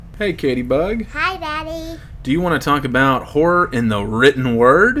Hey, Katie Bug. Hi, Daddy. Do you want to talk about horror in the written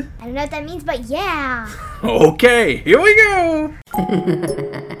word? I don't know what that means, but yeah. Okay, here we go.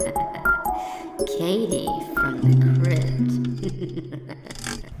 Katie from the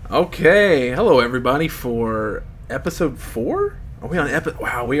crypt. Okay, hello everybody for episode 4? Are we on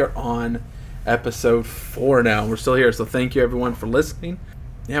Wow, we are on episode 4 now. We're still here, so thank you everyone for listening.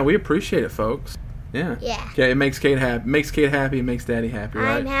 Yeah, we appreciate it, folks. Yeah. Yeah. Okay, it makes Kate happy. Makes Kate happy. It makes Daddy happy,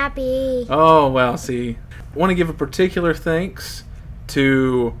 right? I'm happy. Oh, well, see. I want to give a particular thanks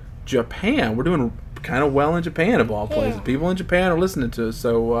to Japan. We're doing kind of well in Japan, of all places. Yeah. People in Japan are listening to us,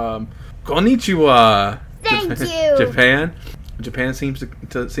 so, konnichiwa. Thank you. Japan. Japan seems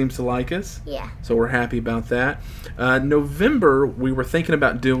to like us. Yeah. So we're happy about that. November, we were thinking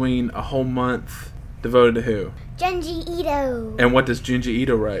about doing a whole month devoted to who? Junji Ito. And what does Junji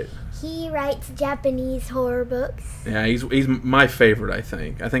Ito write? He writes Japanese horror books. Yeah, he's my favorite, I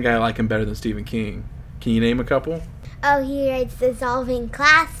think. I think I like him better than Stephen King. Can you name a couple? Oh, he writes Dissolving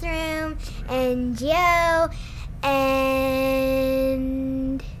Classroom and Joe and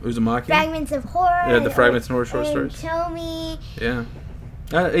Uzumaki? Fragments of Horror. Yeah, the Fragments of Horror short stories. Tomy. Yeah.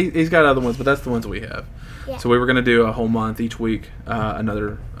 He's got other ones, but that's the ones we have. Yeah. So we were going to do a whole month each week,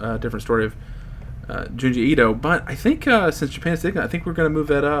 another different story of Junji Ito. But I think since Japan's taking it, I think we're going to move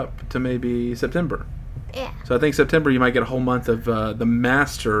that up to maybe September. Yeah. So I think September you might get a whole month of the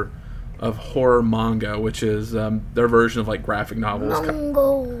master of horror manga, which is their version of like graphic novels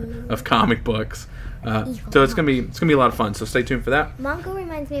Mongo. of comic books. So it's gonna be a lot of fun. So stay tuned for that. Mongo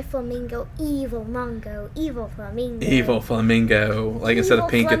reminds me of flamingo. Evil Mongo. Evil flamingo. Evil flamingo. Like instead of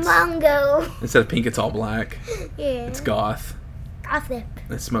pink, flamingo. it's all black. Yeah. It's goth. Gossip.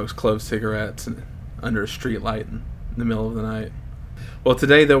 It smokes clove cigarettes under a street light in the middle of the night. Well,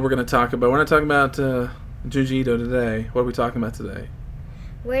 today though we're not talking about Junji Ito today. What are we talking about today?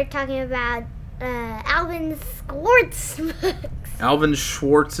 We're talking about Alvin Schwartz books. Alvin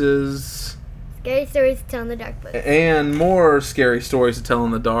Schwartz's Scary Stories to Tell in the Dark books. and more scary stories to tell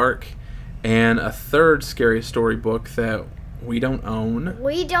in the dark, and a third scary story book that we don't own.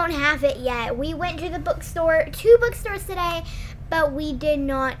 We don't have it yet. We went to the bookstore, 2 bookstores today, but we did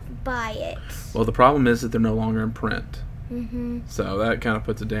not buy it. Well, the problem is that they're no longer in print. Mm-hmm. So that kind of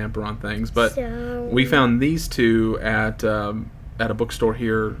puts a damper on things. But So, we found these two at a bookstore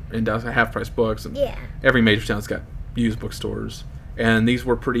here in Dallas, Half Price Books. And yeah. every major town's got used bookstores. And these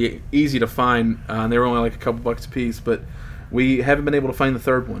were pretty easy to find. They were only like a couple bucks a piece. But we haven't been able to find the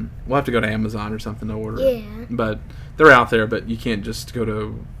third one. We'll have to go to Amazon or something to order it. Yeah. But they're out there, but you can't just go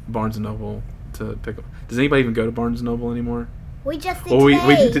to Barnes & Noble to pick them. Does anybody even go to Barnes & Noble anymore? We just did Well, today.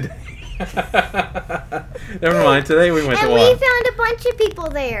 we did today. Never mind. Today we went to and one. we found a bunch of people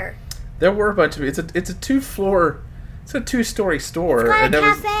there. There were a bunch of. It's a 2-story store. It's got a and there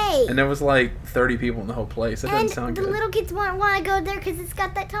cafe. and there was like 30 people in the whole place. That doesn't And sound the good. little kids want to go there because it's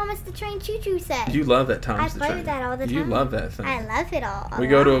got that Thomas the Train Choo-Choo set. You love that Thomas I the play Train. with that all the You time. love that thing. I love it all. We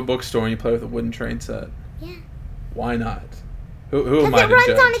go to a bookstore and you play with a wooden train set. Yeah. Why not? Who am Because I it to runs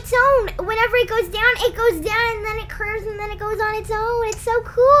judge? on its own. Whenever it goes down, and then it curves, and then it goes on its own. It's so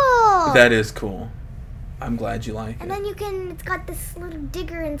cool. That is cool. I'm glad you like And it. then it's got this little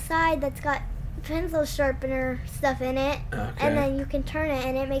digger inside that's got pencil sharpener stuff in it. Okay. And then you can turn it,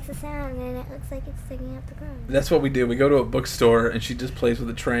 and it makes a sound, and it looks like it's sticking up the ground. That's what we do. We go to a bookstore and she just plays with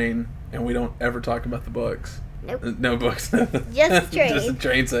a train, and we don't ever talk about the books. Nope. No books. Just a train. Just a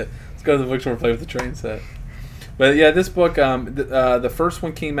train set. Let's go to the bookstore and play with the train set. But yeah, this book, the first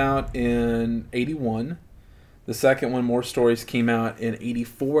one came out in 81. The second one, More Stories, came out in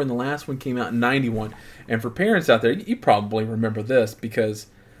 84. And the last one came out in 91. And for parents out there, you probably remember this because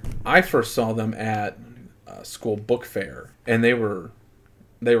I first saw them at school book fair. And they were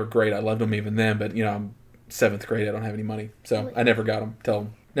great. I loved them even then. But, I'm 7th grade. I don't have any money. So I never got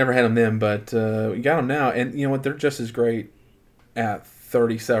them. Never had them then. But we got them now. And you know what? They're just as great at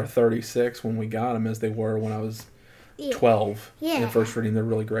 37 or 36 when we got them as they were when I was 12 in first reading. They're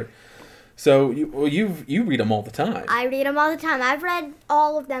really great. So you read them all the time. I read them all the time. I've read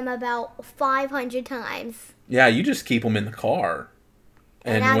all of them about 500 times. Yeah, you just keep them in the car.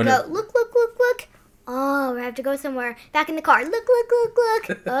 And I go, look. Oh, we have to go somewhere. Back in the car. Look.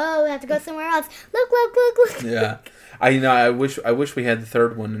 Oh, we have to go somewhere else. Look. Yeah, I wish we had the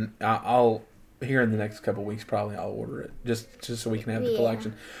third one. And I'll here in the next couple of weeks probably I'll order it just so we can have the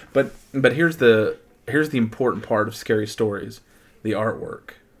collection. But here's the important part of Scary Stories, the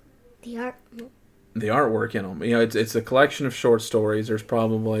artwork. The artwork in them. It's a collection of short stories. There's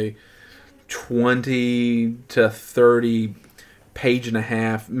probably 20 to 30 page and a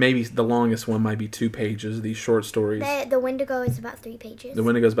half. Maybe the longest one might be 2 pages. These short stories. The Wendigo is about 3 pages. The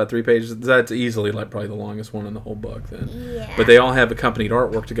Wendigo is about 3 pages. That's easily like probably the longest one in the whole book. Then. Yeah. But they all have accompanied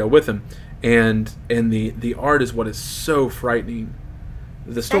artwork to go with them, and the art is what is so frightening.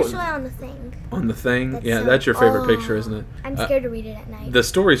 Especially on the thing. On the thing, that's your favorite picture, isn't it? I'm scared to read it at night. The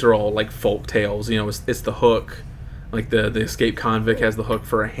stories are all like folk tales. You know, it's the hook, like the escaped convict has the hook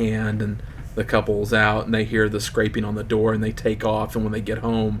for a hand, and the couple's out, and they hear the scraping on the door, and they take off, and when they get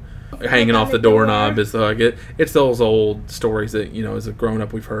home, hanging off the doorknob is the hook. It's those old stories that as a grown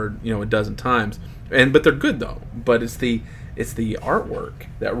up we've heard a dozen times, but they're good though. But it's the artwork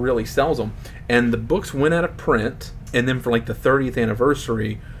that really sells them, and the books went out of print. And then for like the 30th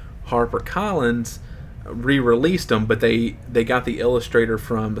anniversary, HarperCollins re-released them, but they got the illustrator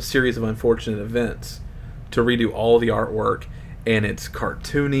from A Series of Unfortunate Events to redo all the artwork, and it's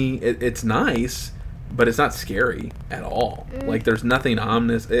cartoony. It's nice, but it's not scary at all. Like there's nothing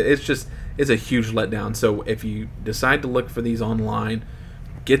ominous. It's a huge letdown. So if you decide to look for these online,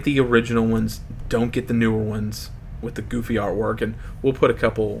 get the original ones. Don't get the newer ones with the goofy artwork, and we'll put a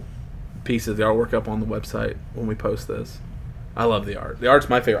couple pieces of the artwork up on the website when we post this. I love the art. The art's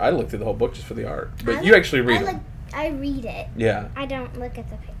my favorite. I looked through the whole book just for the art. But you actually read it. I read it. Yeah. I don't look at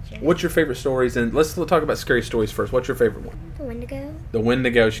the pictures. What's your favorite stories? And let's talk about scary stories first. What's your favorite one? The Wendigo. The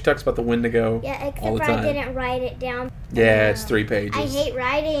Wendigo. She talks about the Wendigo. Yeah, all except the time. I didn't write it down. Yeah, it's 3 pages. I hate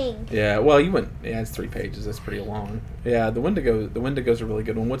writing. Yeah, well, you went. Yeah, it's 3 pages. That's pretty long. Yeah, the Wendigo. The Wendigo's a really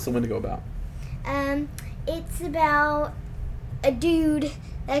good one. What's the Wendigo about? It's about a dude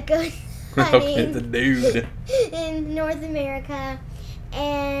that goes hunting. Okay, the dude in North America,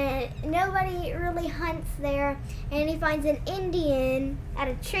 and nobody really hunts there, and he finds an Indian at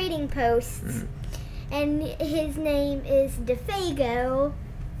a trading post, and his name is DeFago,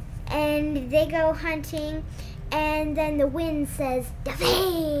 and they go hunting, and then the wind says,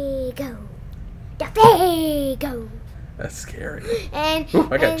 DeFago, DeFago. That's scary. And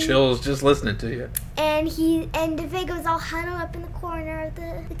I got chills just listening to you. And DeFago's all huddled up in the corner of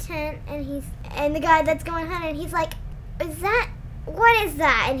the tent, and the guy that's going hunting, he's like, what is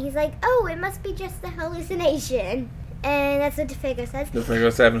that? And he's like, oh, it must be just a hallucination. And that's what DeFago says.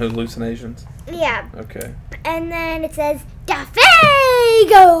 DeFago's having hallucinations? Yeah. Okay. And then it says,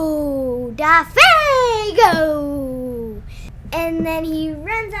 DeFago! DeFago! And then he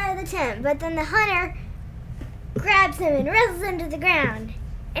runs out of the tent, but then the hunter grabs him and wrestles him to the ground.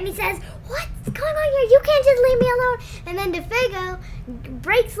 And he says, what's going on here? You can't just leave me alone. And then DeFago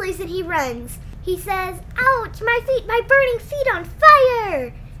breaks loose and he runs. He says, ouch, my feet, my burning feet on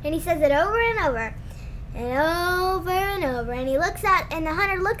fire. And he says it over and over. And over and over. And he looks out, and the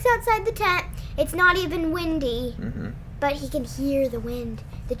hunter looks outside the tent. It's not even windy. But he can hear the wind.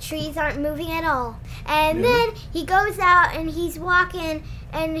 The trees aren't moving at all. And then he goes out and he's walking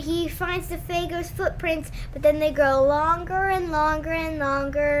and he finds DeFago's footprints, but then they grow longer and longer and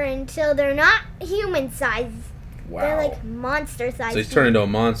longer until they're not human size. Wow. They're like monster size. So he's turning into a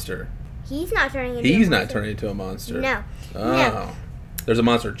monster. He's not turning into a monster. He's not turning into a monster. No. Oh. No. There's a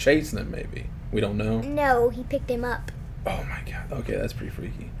monster chasing him, maybe. We don't know. No, he picked him up. Oh my god. Okay, that's pretty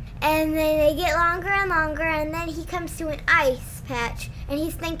freaky. And then they get longer and longer, and then he comes to an ice patch, and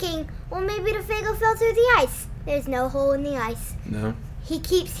he's thinking, well, maybe DeFago fell through the ice. There's no hole in the ice. No. He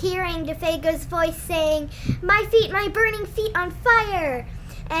keeps hearing DeFago's voice saying, my feet, my burning feet on fire.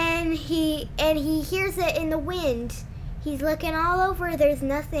 And he hears it in the wind. He's looking all over, there's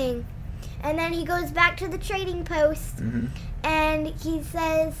nothing. And then he goes back to the trading post, and he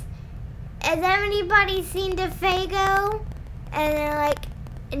says, has anybody seen DeFago? And they're like,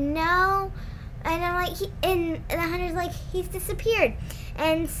 no. And I'm like, and the hunter's like, he's disappeared.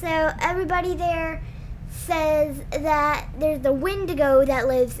 And so everybody there says that there's the Wendigo that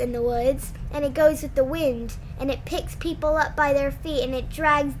lives in the woods, and it goes with the wind, and it picks people up by their feet, and it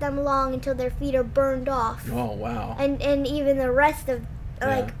drags them along until their feet are burned off. Oh, wow. And even the rest of,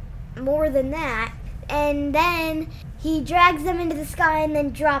 more than that. And then he drags them into the sky and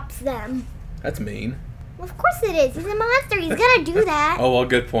then drops them. That's mean. Well, of course it is. He's a monster. He's gonna do that. Oh, well,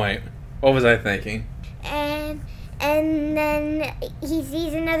 good point. What was I thinking? And then he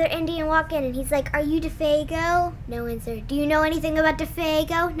sees another Indian walk in, and he's like, are you DeFago? No answer. Do you know anything about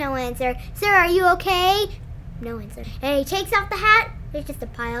DeFago? No answer. Sir, are you okay? No answer. And he takes off the hat. There's just a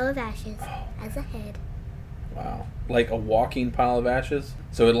pile of ashes as a head. Wow. Like a walking pile of ashes?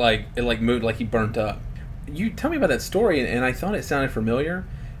 So it moved like he burnt up. You tell me about that story, and I thought it sounded familiar,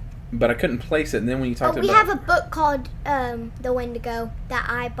 but I couldn't place it. And then when you talked about... we have a book called The Wendigo that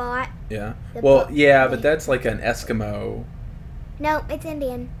I bought. Yeah. Well, yeah, but that's like an Eskimo. No, it's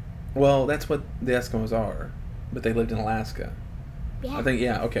Indian. Well, that's what the Eskimos are, but they lived in Alaska. Yeah. I think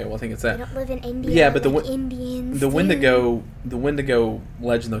okay. Well, I think it's They that. don't live in India. Yeah, but like Indians. The do. Wendigo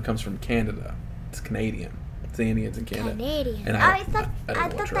legend though comes from Canada. It's Canadian. It's the Indians in Canada. Canadian. And I thought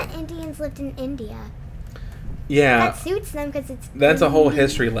don't watch that it. Indians lived in India. Yeah, That suits them because it's. that's a whole Indian.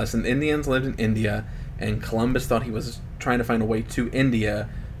 history lesson. Indians lived in India, and Columbus thought he was trying to find a way to India,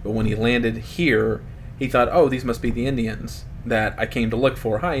 but when he landed here, he thought, "Oh, these must be the Indians that I came to look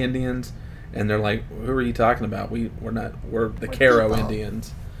for. Hi, Indians." And they're like, "Who are you talking about? We're not. We're the Caro people."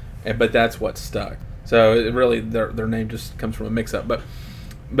 Indians." But that's what stuck. So it really, their name just comes from a mix-up. But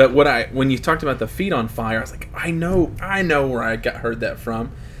when you talked about the feet on fire, I was like, I know where I heard that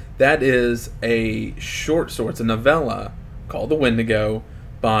from. That is a short story. It's a novella called The Wendigo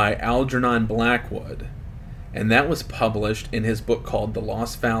by Algernon Blackwood. And that was published in his book called The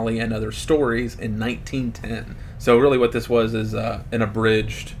Lost Valley and Other Stories in 1910. So really what this was is an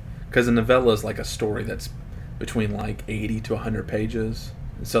abridged, because a novella is like a story that's between like 80 to 100 pages.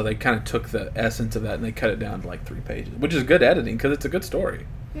 So they kind of took the essence of that and they cut it down to like 3 pages, which is good editing because it's a good story.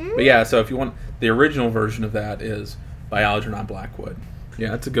 But yeah, so if you want, the original version of that is by Algernon Blackwood.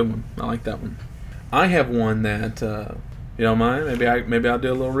 Yeah, it's a good one. I like that one. I have one that, you don't mind? Maybe I'll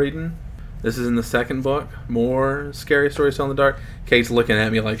do a little reading. This is in the second book. More Scary Stories Tell in the Dark. Kate's looking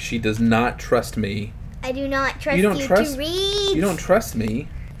at me like she does not trust me. I do not trust You don't you trust- to read. You don't trust me.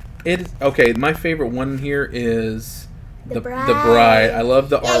 Okay, my favorite one here is The the Bride. Bride. I love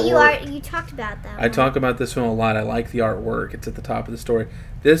the artwork. You talked about that. I talk about this one a lot. I like the artwork. It's at the top of the story.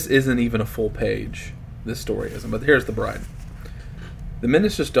 This isn't even a full page. This story isn't. But here's The Bride. The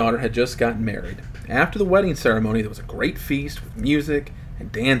minister's daughter had just gotten married. After the wedding ceremony, there was a great feast with music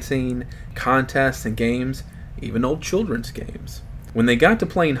and dancing, contests and games, even old children's games. When they got to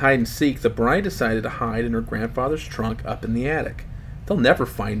playing hide and seek, the bride decided to hide in her grandfather's trunk up in the attic. They'll never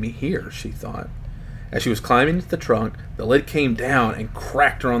find me here, she thought. As she was climbing into the trunk, the lid came down and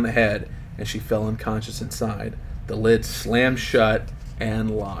cracked her on the head, and she fell unconscious inside. The lid slammed shut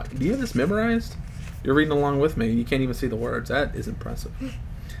and locked. Do you have this memorized? You're reading along with me. You can't even see the words. That is impressive.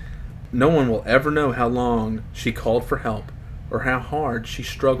 No one will ever know how long she called for help or how hard she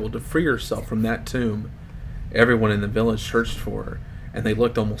struggled to free herself from that tomb. Everyone in the village searched for her, and they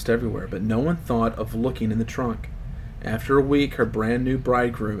looked almost everywhere, but no one thought of looking in the trunk. After a week, her brand new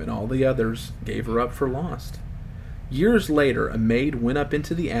bridegroom and all the others gave her up for lost. Years later, a maid went up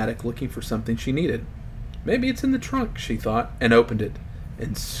into the attic looking for something she needed. Maybe it's in the trunk, she thought, and opened it,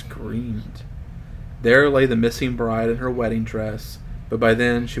 and screamed. There lay the missing bride in her wedding dress, but by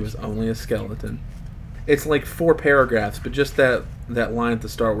then she was only a skeleton. It's like 4 paragraphs, but just that line at the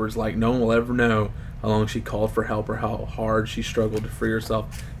start where it's like, no one will ever know how long she called for help or how hard she struggled to free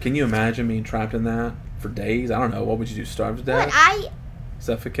herself. Can you imagine being trapped in that for days? I don't know. What would you do? Starve to death?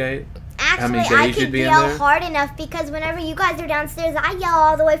 Suffocate? How many Actually, I days you'd could be in yell there? hard enough because whenever you guys are downstairs, I yell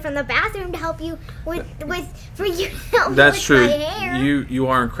all the way from the bathroom to help you for you to help That's me true. with my hair. You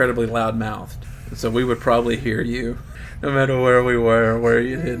are incredibly loud-mouthed, so we would probably hear you, no matter where we were, where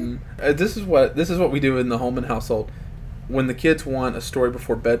you hidden. This is what we do in the Holman household. When the kids want a story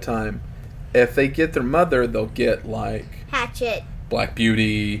before bedtime, if they get their mother, they'll get like Hatchet. Black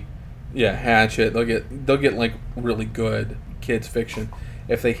Beauty, Hatchet. They'll get like really good kids fiction.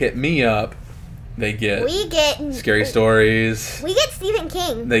 If they hit me up, they get We get scary stories. We get Stephen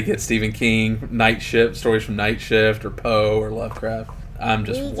King. They get Stephen King, Night Shift, stories from Night Shift, or Poe, or Lovecraft. I'm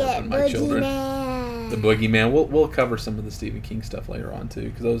just We get warping my children. Boogeyman. The Boogeyman. We'll cover some of the Stephen King stuff later on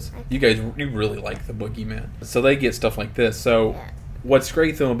too, because you really like the Boogeyman. So they get stuff like this. So what's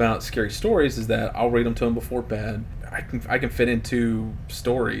great though about scary stories is that I'll read them to them before bed. I can fit in 2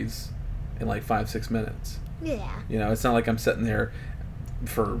 stories in like 5-6 minutes. Yeah. You know, it's not like I'm sitting there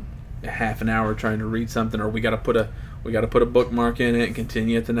for half an hour trying to read something, or we got to put a bookmark in it and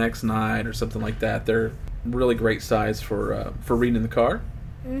continue it the next night or something like that. They're really great size for reading in the car.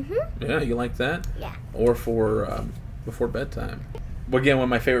 Mhm. Yeah, you like that? Yeah. Or for before bedtime. Well, again, one of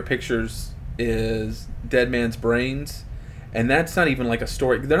my favorite pictures is Dead Man's Brains, and that's not even like a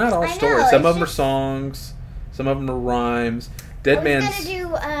story. They're not all I know, stories. Some it's of them are just- sonthem some of them are rhymes. I Dead was Man's.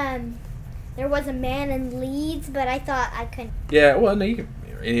 gonna do There Was a Man in Leeds, but I thought I couldn't. Yeah, well, no, you can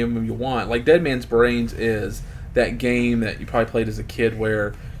any of them you want. Like Dead Man's Brains is that game that you probably played as a kid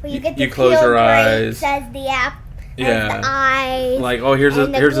where Well, you get the you close your grapes eyes. as the app, Yeah. as the eyes, Like, oh, here's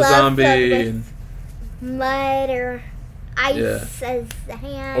and the a glove zombie, filled and, with mud or ice Yeah. as the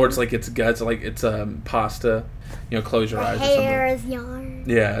hand. or it's like it's guts, like it's pasta. You know, close your the eyes or something. hair is yarn.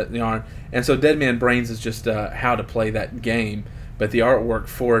 Yeah, yarn. And so Dead Man Brains is just how to play that game, but the artwork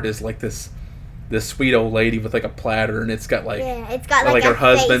for it is like this sweet old lady with like a platter, and it's got like Yeah, it's got like her a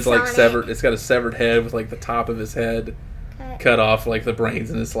husband's face like on severed. It's got a severed head with like the top of his head Cut. cut off like the brains,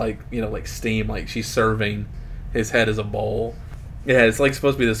 and it's like, you know, like steam, like she's serving his head as a bowl. Yeah, it's like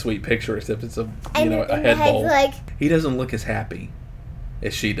supposed to be the sweet picture, except it's a a head bowl. Like, he doesn't look as happy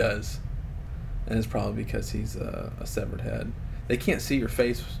as she does, and it's probably because he's a severed head. They can't see your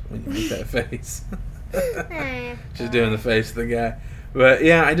face when you make that face. Just doing the face of the guy. But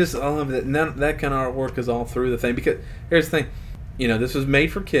yeah, I love that. That kind of artwork is all through the thing, because here's the thing, this was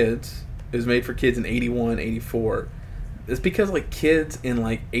made for kids. It was made for kids in 81, 84. It's because like kids in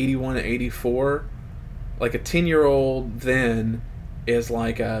like 81 and 84, like a 10-year-old then is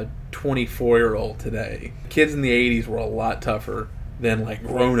like a 24-year-old today. Kids in the 80s were a lot tougher than like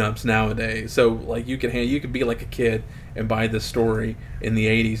grown-ups nowadays. So like you could be like a kid and buy this story in the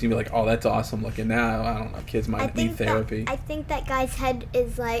 80s and be like, oh, that's awesome looking. Now I don't know, kids might need therapy. I think that guy's head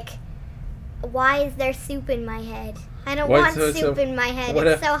is like, why is there soup in my head? I don't want soup in my head.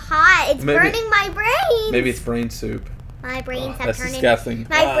 It's so hot. It's burning my brain. Maybe it's brain soup. My brains have that's turned disgusting.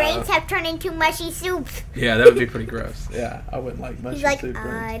 My brains have turned into mushy soup. Yeah, that would be pretty gross. Yeah, I wouldn't like mushy soup. He's like,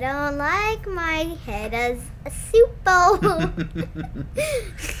 I don't like my head as a soup bowl.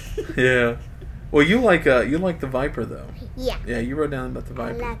 Yeah. Well, you like the Viper though. Yeah. Yeah, you wrote down about the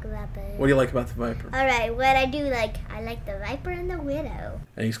Viper. I like Viper. What do you like about the Viper? All right, what I do like, I like the Viper and the Widow.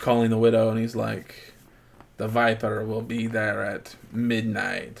 And he's calling the Widow, and he's like, the Viper will be there at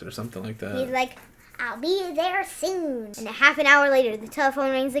midnight or something like that. He's like, I'll be there soon. And a half an hour later, the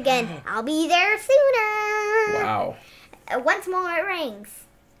telephone rings again. I'll be there sooner. Wow. Once more it rings.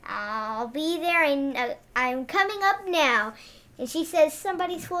 I'll be there, and I'm coming up now. And she says,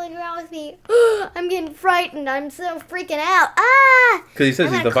 somebody's fooling around with me. I'm getting frightened. I'm so freaking out. Ah! Because he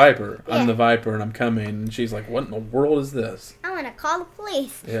says he's the Viper. Yeah. I'm the Viper, and I'm coming. And she's like, what in the world is this? I'm going to call the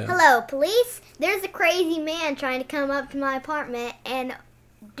police. Yeah. Hello, police? There's a crazy man trying to come up to my apartment and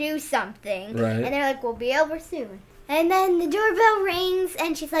do something. Right. And they're like, we'll be over soon. And then the doorbell rings,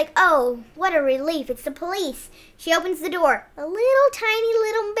 and she's like, oh, what a relief. It's the police. She opens the door. A tiny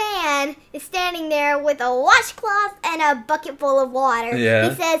little man is standing there with a washcloth and a bucket full of water. Yeah.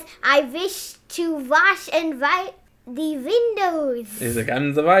 He says, I wish to wash and wipe the windows. He's like,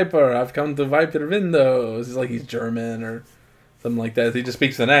 I'm the Viper. I've come to wipe your windows. He's like he's German or something like that. He just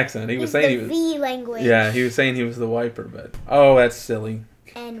speaks an accent. He was saying he was the language. Yeah, he was saying he was the Viper, but that's silly.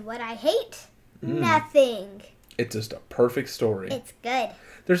 And what I hate? Nothing. It's just a perfect story. It's good.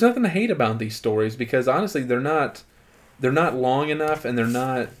 There's nothing to hate about these stories because honestly, they're not long enough, and they're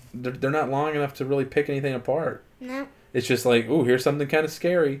not long enough to really pick anything apart. No. It's just like, ooh, here's something kind of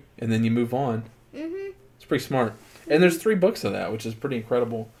scary, and then you move on. Mhm. It's pretty smart. And there's 3 books of that, which is pretty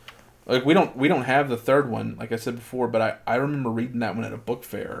incredible. Like we don't have the third one, like I said before, but I remember reading that one at a book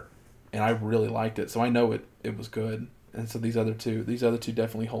fair, and I really liked it, so I know it was good. And so these other two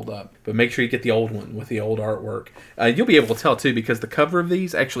definitely hold up. But make sure you get the old one with the old artwork. You'll be able to tell too because the cover of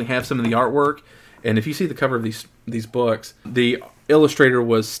these actually have some of the artwork. And if you see the cover of these books, the illustrator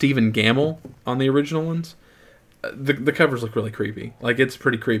was Stephen Gamble on the original ones. The covers look really creepy. Like it's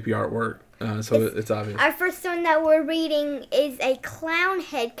pretty creepy artwork. So it's obvious. Our first one that we're reading is a clown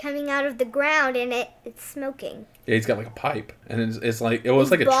head coming out of the ground, and it's smoking. Yeah, he's got like a pipe, and it's like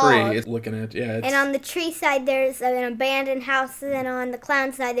like a tree. It's looking at and on the tree side there's an abandoned house, and on the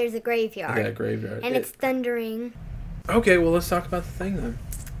clown side there's a graveyard. Yeah, graveyard. And it's thundering. Okay, well let's talk about the Thing then.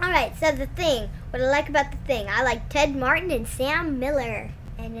 All right, so the Thing. What I like about the Thing, I like Ted Martin and Sam Miller.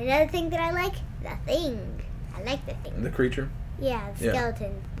 And another thing that I like, the Thing. I like the Thing. The creature. Yeah, the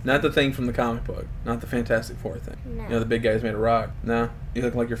skeleton. Not the Thing from the comic book. Not the Fantastic Four thing. No. The big guy's made of rock. No, you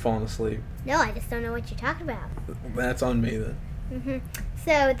look like you're falling asleep. No, I just don't know what you're talking about. That's on me then. Mhm.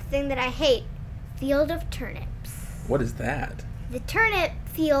 So the thing that I hate, field of turnips. What is that? The turnip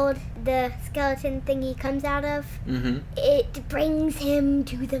field, the skeleton thingy comes out of. Mm-hmm. It brings him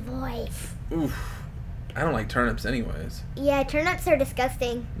to the voice. Oof. I don't like turnips anyways. Yeah, turnips are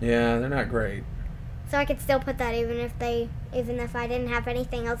disgusting. Yeah, they're not great. So I could still put that even if I didn't have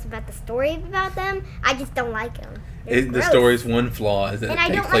anything else about the story about them. I just don't like them. The story's one flaw is that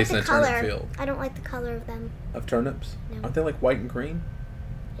it takes place in a turnip field. I don't like the color of them. Of turnips? No. Aren't they like white and green?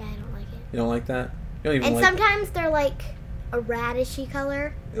 Yeah, I don't like it. You don't like that? You don't even and sometimes they're like a radishy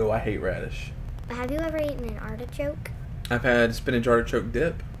color. Oh, I hate radish. Have you ever eaten an artichoke? I've had spinach artichoke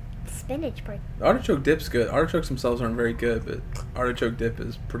dip. Spinach bread. Artichoke dip's good. Artichokes themselves aren't very good, but artichoke dip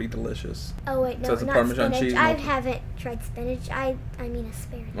is pretty delicious. Oh wait, no, so it's not Parmesan spinach. cheese. I haven't tried spinach. I mean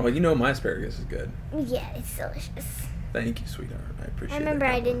asparagus. Well, you know my asparagus is good. Yeah, it's delicious. Thank you, sweetheart. I appreciate it. I remember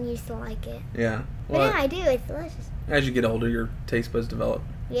I didn't used to like it. Yeah. But now I do. It's delicious. As you get older, your taste buds develop.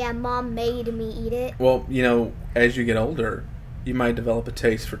 Yeah, Mom made me eat it. Well, as you get older, you might develop a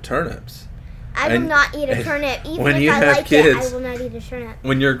taste for turnips. I will not eat a turnip. Even when if you I have like kids, it, I will not eat a turnip.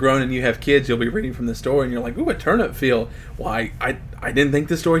 When you're grown and you have kids, you'll be reading from the story and you're like, ooh, a turnip field. Well, I didn't think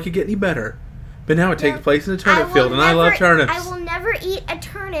the story could get any better. But now it takes place in a turnip field, and I love turnips. I will never eat a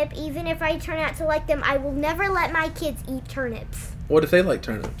turnip, even if I turn out to like them. I will never let my kids eat turnips. What if they like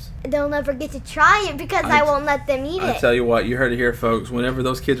turnips? They'll never get to try it because I won't let them eat it. I tell you what, you heard it here, folks. Whenever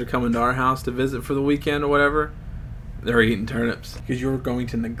those kids are coming to our house to visit for the weekend or whatever, they're eating turnips. Because you're going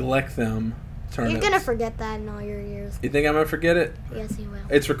to neglect them turnips. You're going to forget that in all your years. You think I'm going to forget it? Yes, you will.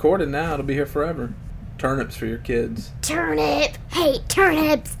 It's recorded now. It'll be here forever. Turnips for your kids. Turnip. Hate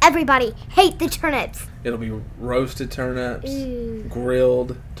turnips. Everybody hate the turnips. It'll be roasted turnips, Ooh.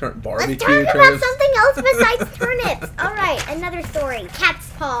 grilled barbecue Let's talk about turnips. something else besides turnips. All right, another story. Cat's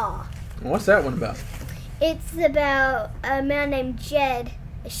Paw. What's that one about? It's about a man named Jed.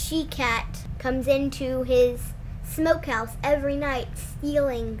 A she-cat comes into his smokehouse every night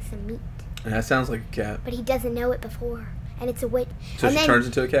stealing some meat. That sounds like a cat. But he doesn't know it before. And it's a witch. So and she then, turns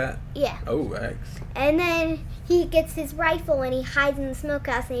into a cat? Yeah. Oh, X. And then he gets his rifle and he hides in the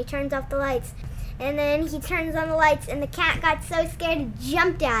smokehouse and he turns off the lights. And then he turns on the lights and the cat got so scared it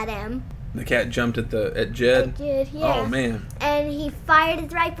jumped at him. The cat jumped at Jed? It did, yeah. Oh, man. And he fired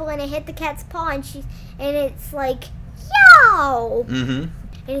his rifle and it hit the cat's paw and it's like, yo! Mm-hmm.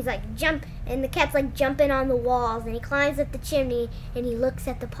 And he's like, jump. And the cat's like jumping on the walls and he climbs up the chimney and he looks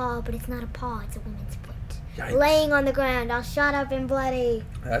at the paw, but it's not a paw, it's a woman's foot. Yikes. Laying on the ground, all shot up and bloody.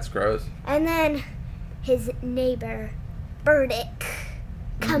 That's gross. And then his neighbor, Burdick,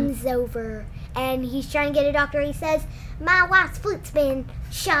 comes over and he's trying to get a doctor. He says, my wife's foot's been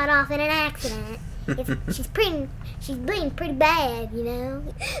shot off in an accident. She's bleeding pretty bad, you know.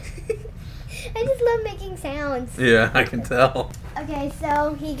 I just love making sounds. Yeah, I can tell. Okay,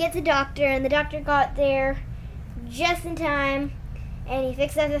 so he gets a doctor, and the doctor got there just in time, and he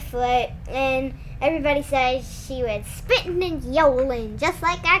fixed up the foot, and everybody says she was spitting and yodeling just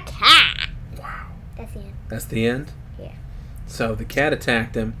like a cat. Wow. That's the end. That's the end? Yeah. So the cat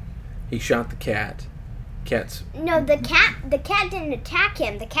attacked him. He shot the cat. No, the cat didn't attack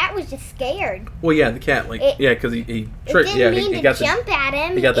him. The cat was just scared. Well, yeah, the cat, because he tricked. It didn't Yeah, mean he to got jump at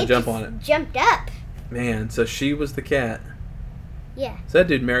him. He got the It jump just on it. Jumped up. Man, so she was the cat. Yeah. So that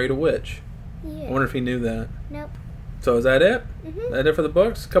dude married a witch. Yeah. I wonder if he knew that. Nope. So is that it? Mhm. That it for the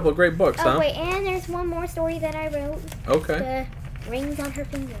books? A couple of great books, Oh huh? wait, and there's one more story that I wrote. Okay. The rings on her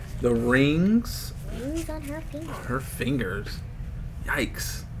fingers. The rings Rings on her fingers. on her fingers.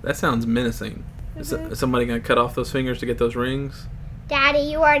 Yikes. That sounds menacing. Is Mhm. somebody gonna cut off those fingers to get those rings? Daddy,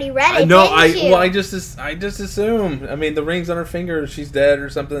 you already read it, No, didn't you? I just assume. I mean, the rings on her fingers, she's dead or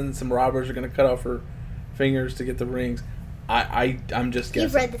something. Some robbers are gonna cut off her fingers to get the rings. I'm just guessing.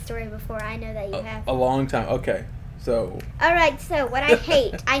 You've read the story before. I know that you have. A long time. Okay, so All right. So what I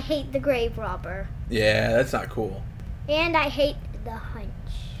hate the grave robber, yeah, that's not cool. and I hate the hunch.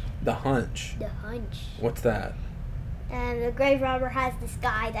 The hunch. The hunch. What's that? And the grave robber has this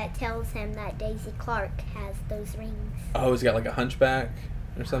guy that tells him that Daisy Clark has those rings. Oh, he's got like a hunchback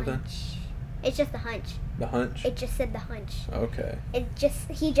or something. Hunch. It's just the hunch. The hunch. It just said the hunch. Okay.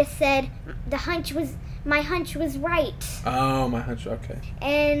 He just said my hunch was right. Oh, my hunch. Okay.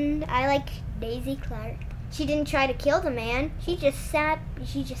 And I like Daisy Clark. She didn't try to kill the man. She just sat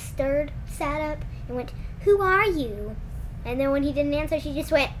up, and went, "Who are you?" And then when he didn't answer, she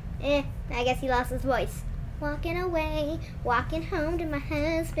just went, I guess he lost his voice. Walking away, walking home to my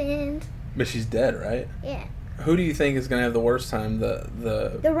husband. But she's dead, right? Yeah. Who do you think is gonna have the worst time? The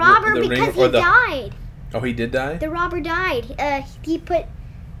robber, the because ring or he died. Oh, he did die? The robber died. He put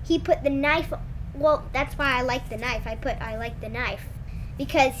the knife. Well, that's why I like the knife. I like the knife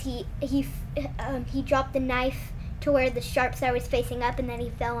because he dropped the knife to where the sharp side was facing up, and then he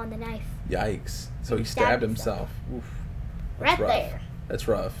fell on the knife. Yikes! So he stabbed himself. Oof. That's Right rough. there. That's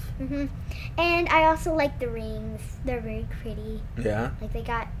rough. Mhm. And I also like the rings. They're very pretty. Yeah. Like they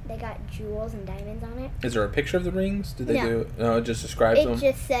got jewels and diamonds on it. Is there a picture of the rings? Did they No. do? No, it just describes It them.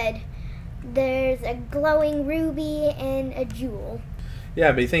 just said there's a glowing ruby and a jewel.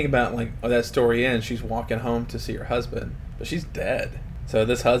 Yeah, but you think about that story ends. She's walking home to see her husband, but she's dead. So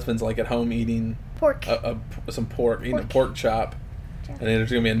this husband's like at home eating Pork. some pork, eating a pork chop, and then there's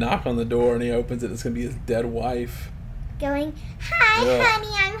gonna be a knock on the door, and he opens it. It's gonna be his dead wife. Going, hi, Ugh.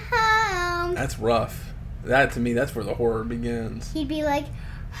 honey, I'm home. That's rough. That to me, that's where the horror begins. He'd be like,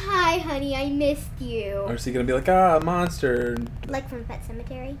 hi, honey, I missed you. Or is he gonna be like, a monster? Like from Pet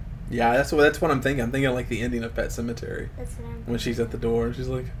Sematary. Yeah, that's what I'm thinking. I'm thinking like the ending of Pet Sematary That's what I'm when she's at the door and she's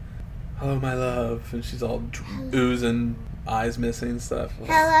like, "Hello, my love," and she's all oozing, eyes missing and stuff.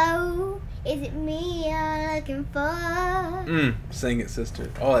 Hello, is it me you're looking for? Sing it, sister.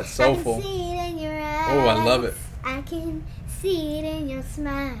 Oh, that's soulful. I can see it Oh, I love it. I can see it in your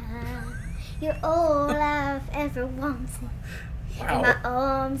smile. You're all I've ever wanted. And my Wow.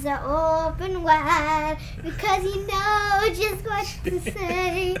 arms are open wide because you know just what to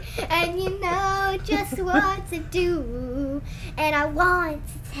say and you know just what to do. And I want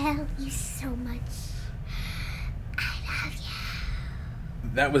to tell you so much. I love you.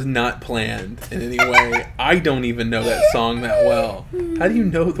 That was not planned in any way. I don't even know that song that well. How do you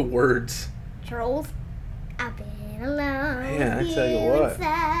know the words? Trolls, I've been alone. Yeah, I with tell you what.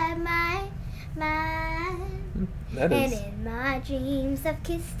 Inside my mind. That And is. in my dreams I've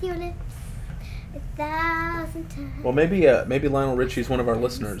kissed your lips 1,000 times. Well, maybe Lionel Richie's one of our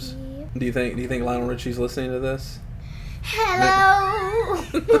listeners. Do you think Lionel Richie's listening to this? Hello.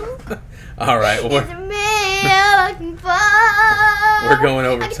 All right, It's we're me you're looking for. We're going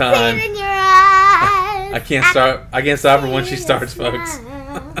over I can time. see it in your eyes. I can't stop. I can't stop her once she see it in your starts, folks.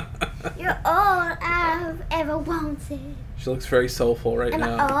 smile. You're all I've ever wanted. She looks very soulful right And my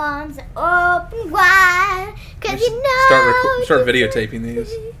now. arms are open wide. Cause We you know. start just videotaping what-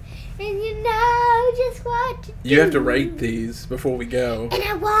 these. And you know just what to do. You have to rate these before we go. And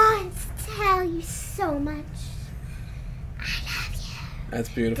I want to tell you so much. I love you. That's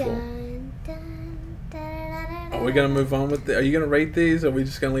beautiful. Dun, dun, da, da, da, da, Are we gonna move on with? Are you gonna rate these? Or are we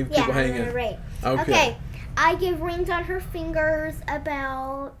just gonna leave Yeah, people I'm hanging? gonna rate. Okay. Okay, I give rings on her fingers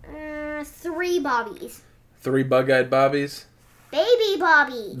about 3 bobbies. 3 bug-eyed bobbies. Baby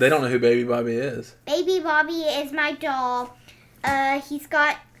Bobby. They don't know who Baby Bobby is. Baby Bobby is my doll. He's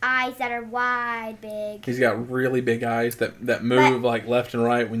got eyes that are wide, big. He's got really big eyes that move like left and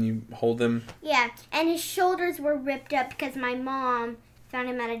right when you hold them. Yeah, and his shoulders were ripped up because my mom found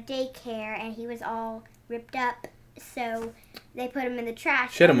him at a daycare and he was all ripped up. So they put him in the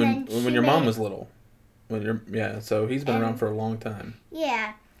trash. She had him and then when she your mom made- was little. So he's been around for a long time.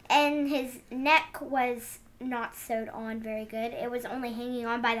 Yeah, and his neck was not sewed on very good. It was only hanging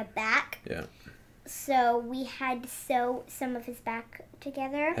on by the back. Yeah. So we had to sew some of his back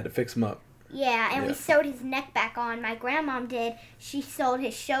together. Had to fix him up. Yeah, and we Yeah. sewed his neck back on. My grandmom did. She sewed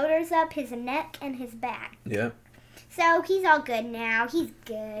his shoulders up, his neck, and his back. Yeah. So he's all good now. He's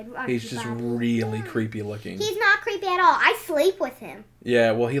good. Aren't He's you, just Bobby? really creepy looking. He's not creepy at all. I sleep with him.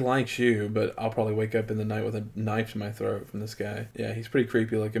 Yeah, well, he likes you, but I'll probably wake up in the night with a knife to my throat from this guy. Yeah, he's pretty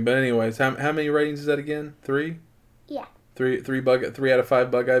creepy looking. But anyways, how many ratings is that again? 3? Yeah. 3 out of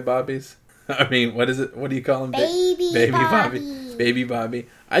 5 bug-eyed bobbies? I mean, what is it? What do you call him? Baby Bobby. Baby Bobby.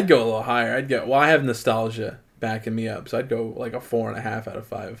 I'd go a little higher. I have nostalgia backing me up, so I'd go like a 4.5 out of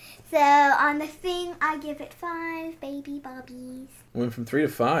 5. So on the thing, I give it 5 baby bobbies. Went from 3 to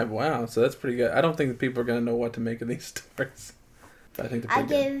 5. Wow, so that's pretty good. I don't think that people are gonna know what to make of these stories. But I think they're I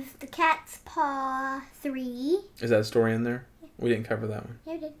pretty good. give the cat's paw 3. Is that a story in there? We didn't cover that one.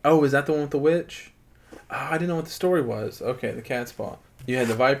 You did. Oh, is that the one with the witch? Oh, I didn't know what the story was. Okay, the cat's paw. You had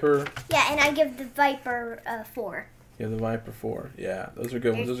the viper. Yeah, and I give the viper 4. You had the viper 4. Yeah, those are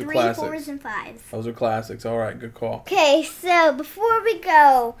good ones. There's Those are 3, classics. 4s, and 5s. Those are classics. All right, good call. Okay, so before we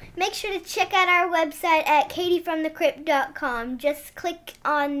go, make sure to check out our website at katiefromthecrypt.com. Just click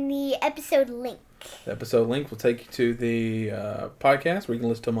on the episode link. The episode link will take you to the podcast where you can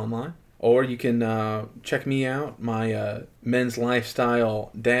listen to them online. Or you can check me out, my men's lifestyle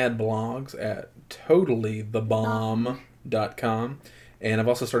dad blogs at totallythebomb.com. And I've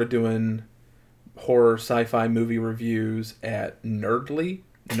also started doing horror sci-fi movie reviews at nerdly,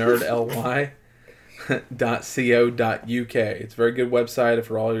 nerdly.co.uk. It's a very good website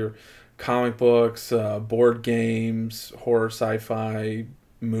for all your comic books, board games, horror sci-fi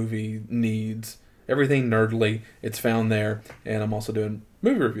movie needs. Everything nerdly, it's found there. And I'm also doing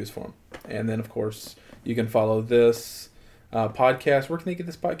movie reviews for them. And then, of course, you can follow this podcast. Where can they get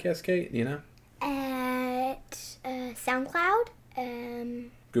this podcast, Kate? You know? At SoundCloud,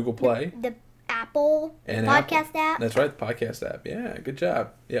 Google Play. the Apple And podcast app. That's right, the podcast app. Yeah, good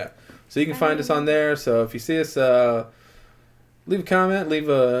job. Yeah. So you can find us on there. So if you see us, leave a comment, leave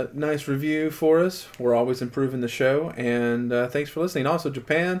a nice review for us. We're always improving the show. And thanks for listening. Also,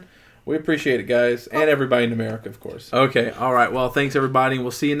 Japan, we appreciate it, guys. And everybody in America, of course. Okay, all right. Well, thanks, everybody. And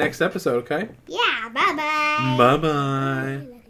we'll see you next episode, okay? Yeah, bye-bye. Bye-bye.